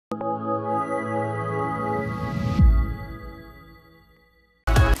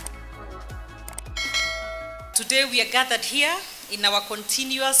Today we are gathered here in our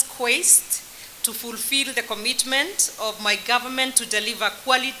continuous quest to fulfill the commitment of my government to deliver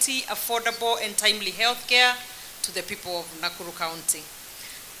quality, affordable, and timely health care to the people of Nakuru County.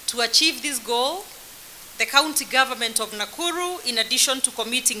 To achieve this goal, the county government of Nakuru, in addition to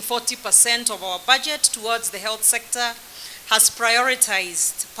committing 40% of our budget towards the health sector, has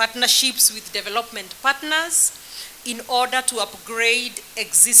prioritized partnerships with development partners in order to upgrade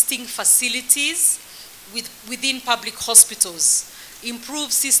existing facilities within public hospitals,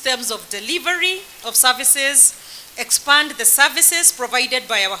 improve systems of delivery of services, expand the services provided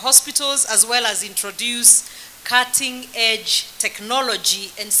by our hospitals, as well as introduce cutting-edge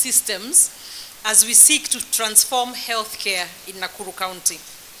technology and systems as we seek to transform healthcare in Nakuru County.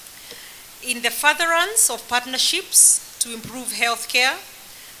 In the furtherance of partnerships to improve healthcare,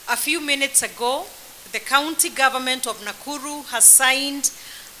 a few minutes ago, the county government of Nakuru has signed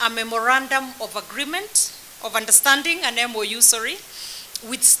a memorandum of agreement, of understanding, an MOU,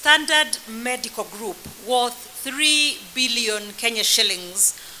 with Standard Medical Group worth 3 billion Kenya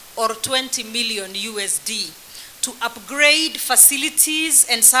shillings or 20 million USD to upgrade facilities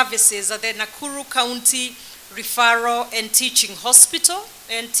and services at the Nakuru County Referral and Teaching Hospital,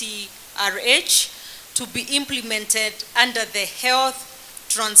 NTRH, to be implemented under the Health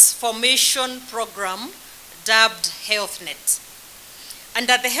Transformation Program, dubbed HealthNet.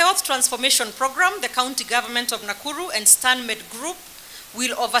 Under the Health Transformation Program, the County Government of Nakuru and StanMed Group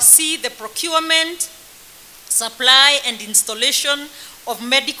will oversee the procurement, supply, and installation of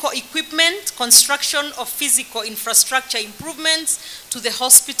medical equipment, construction of physical infrastructure improvements to the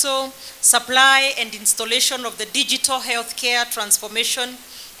hospital, supply and installation of the digital healthcare transformation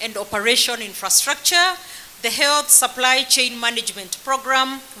and operation infrastructure, the health supply chain management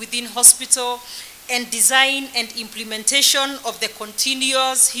program within hospital, and design and implementation of the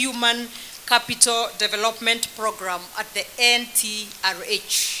continuous human capital development program at the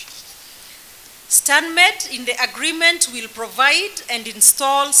NTRH. StanMed in the agreement will provide and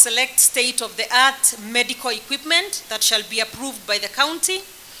install select state-of-the-art medical equipment that shall be approved by the county,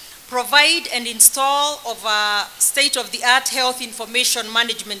 provide and install of a state-of-the-art health information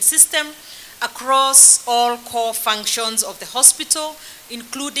management system across all core functions of the hospital,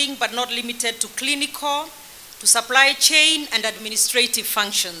 including but not limited to clinical, to supply chain and administrative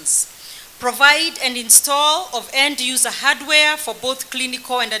functions. Provide and install of end-user hardware for both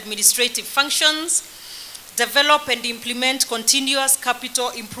clinical and administrative functions. Develop and implement continuous capital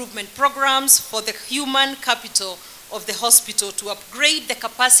improvement programs for the human capital of the hospital to upgrade the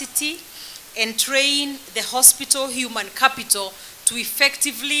capacity and train the hospital human capital to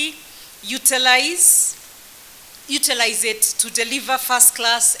effectively utilize it to deliver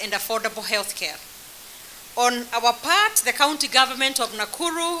first-class and affordable health care. On our part, the county government of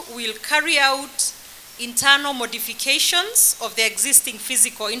Nakuru will carry out internal modifications of the existing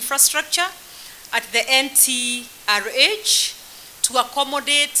physical infrastructure at the NTRH to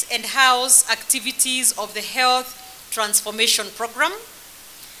accommodate and house activities of the health transformation program,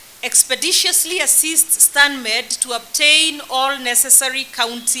 expeditiously assist StanMed to obtain all necessary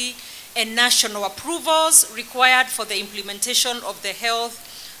county and national approvals required for the implementation of the health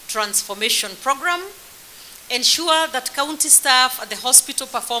transformation program, ensure that county staff at the hospital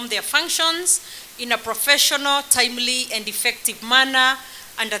perform their functions in a professional, timely, and effective manner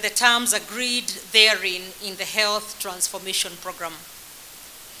under the terms agreed therein in the health transformation program.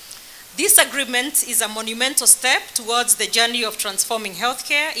 This agreement is a monumental step towards the journey of transforming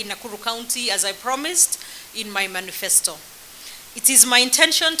healthcare in Nakuru County, as I promised in my manifesto. It is my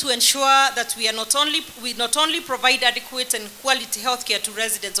intention to ensure that we not only provide adequate and quality healthcare to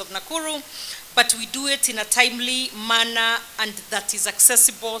residents of Nakuru, but we do it in a timely manner and that is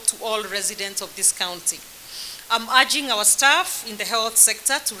accessible to all residents of this county. I'm urging our staff in the health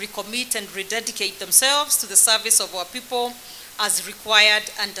sector to recommit and rededicate themselves to the service of our people as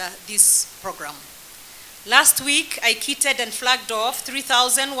required under this program. Last week, I kitted and flagged off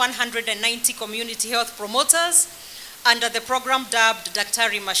 3,190 community health promoters under the program dubbed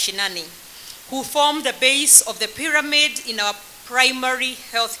Daktari Mashinani, who form the base of the pyramid in our primary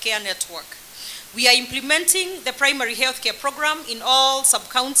healthcare network. We are implementing the primary healthcare program in all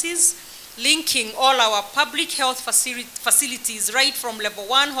sub-counties, linking all our public health facilities right from level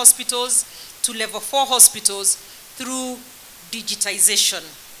 1 hospitals to level 4 hospitals through digitization.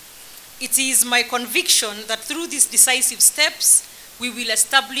 It is my conviction that through these decisive steps, we will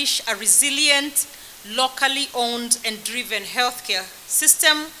establish a resilient, locally owned and driven healthcare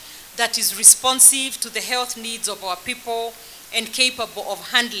system that is responsive to the health needs of our people and capable of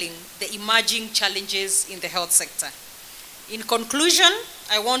handling the emerging challenges in the health sector. In conclusion,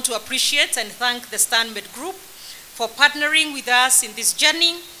 I want to appreciate and thank the StanMed Group for partnering with us in this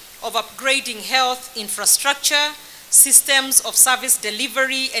journey of upgrading health infrastructure, systems of service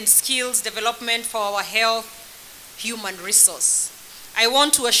delivery, and skills development for our health human resource. I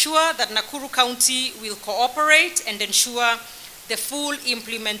want to assure that Nakuru County will cooperate and ensure the full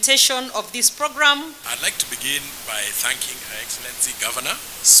implementation of this program. I'd like to begin by thanking Her Excellency Governor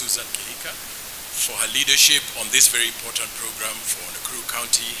Susan Kihika for her leadership on this very important program for Nakuru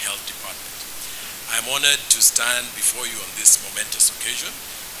County Health Department. I am honored to stand before you on this momentous occasion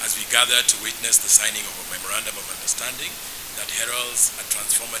as we gather to witness the signing of a memorandum of understanding that heralds a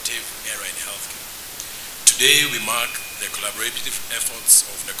transformative era in healthcare. Today we mark the collaborative efforts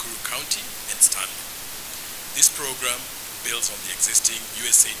of Nakuru County and Stanley. This program builds on the existing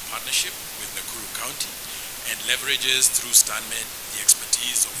USAID partnership with Nakuru County and leverages through Stanley the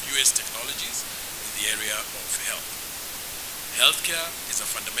expertise of US technologies in the area of health. Healthcare is a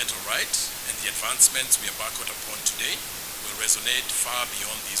fundamental right, and the advancements we embark upon today will resonate far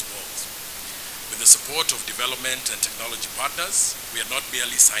beyond these walls. With the support of development and technology partners, we are not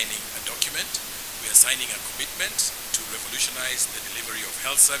merely signing a document, we are signing a commitment to revolutionize the delivery of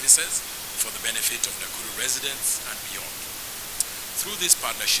health services for the benefit of Nakuru residents and beyond. Through this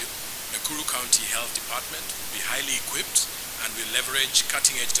partnership, Nakuru County Health Department will be highly equipped and will leverage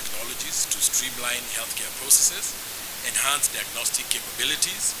cutting-edge technologies to streamline healthcare processes, enhance diagnostic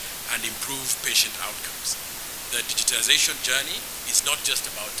capabilities, and improve patient outcomes. The digitization journey is not just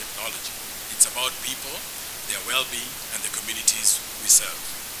about technology. It's about people, their well-being, and the communities we serve.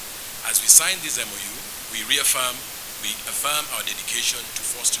 As we sign this MOU, we affirm our dedication to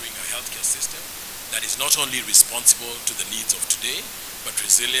fostering a healthcare system that is not only responsive to the needs of today, but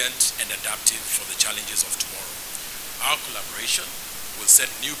resilient and adaptive for the challenges of tomorrow. Our collaboration will set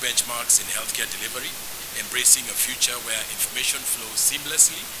new benchmarks in healthcare delivery, embracing a future where information flows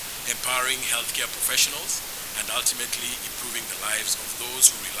seamlessly, empowering healthcare professionals, and ultimately improving the lives of those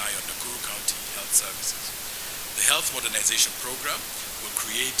who rely on Nakuru County health services. The Health Modernization Program will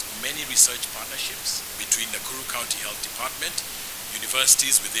create many research partnerships between Nakuru County Health Department,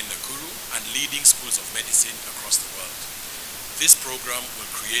 universities within Nakuru, and leading schools of medicine across the world. This program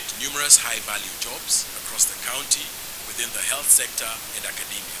will create numerous high-value jobs across the county within the health sector and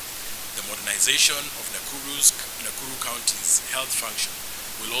academia. The modernization of Nakuru County's health function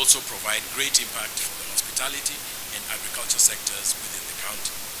will also provide great impact for the hospitality and agriculture sectors within the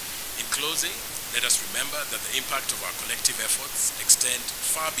county. In closing, let us remember that the impact of our collective efforts extend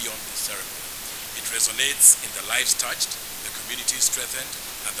far beyond this ceremony. It resonates in the lives touched, the communities strengthened,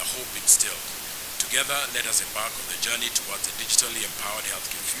 and the hope instilled. Together, let us embark on the journey towards a digitally empowered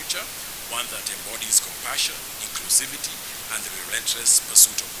healthcare future, one that embodies compassion, inclusivity, and the relentless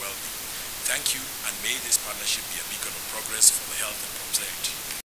pursuit of well-being. Thank you, and may this partnership be a beacon of progress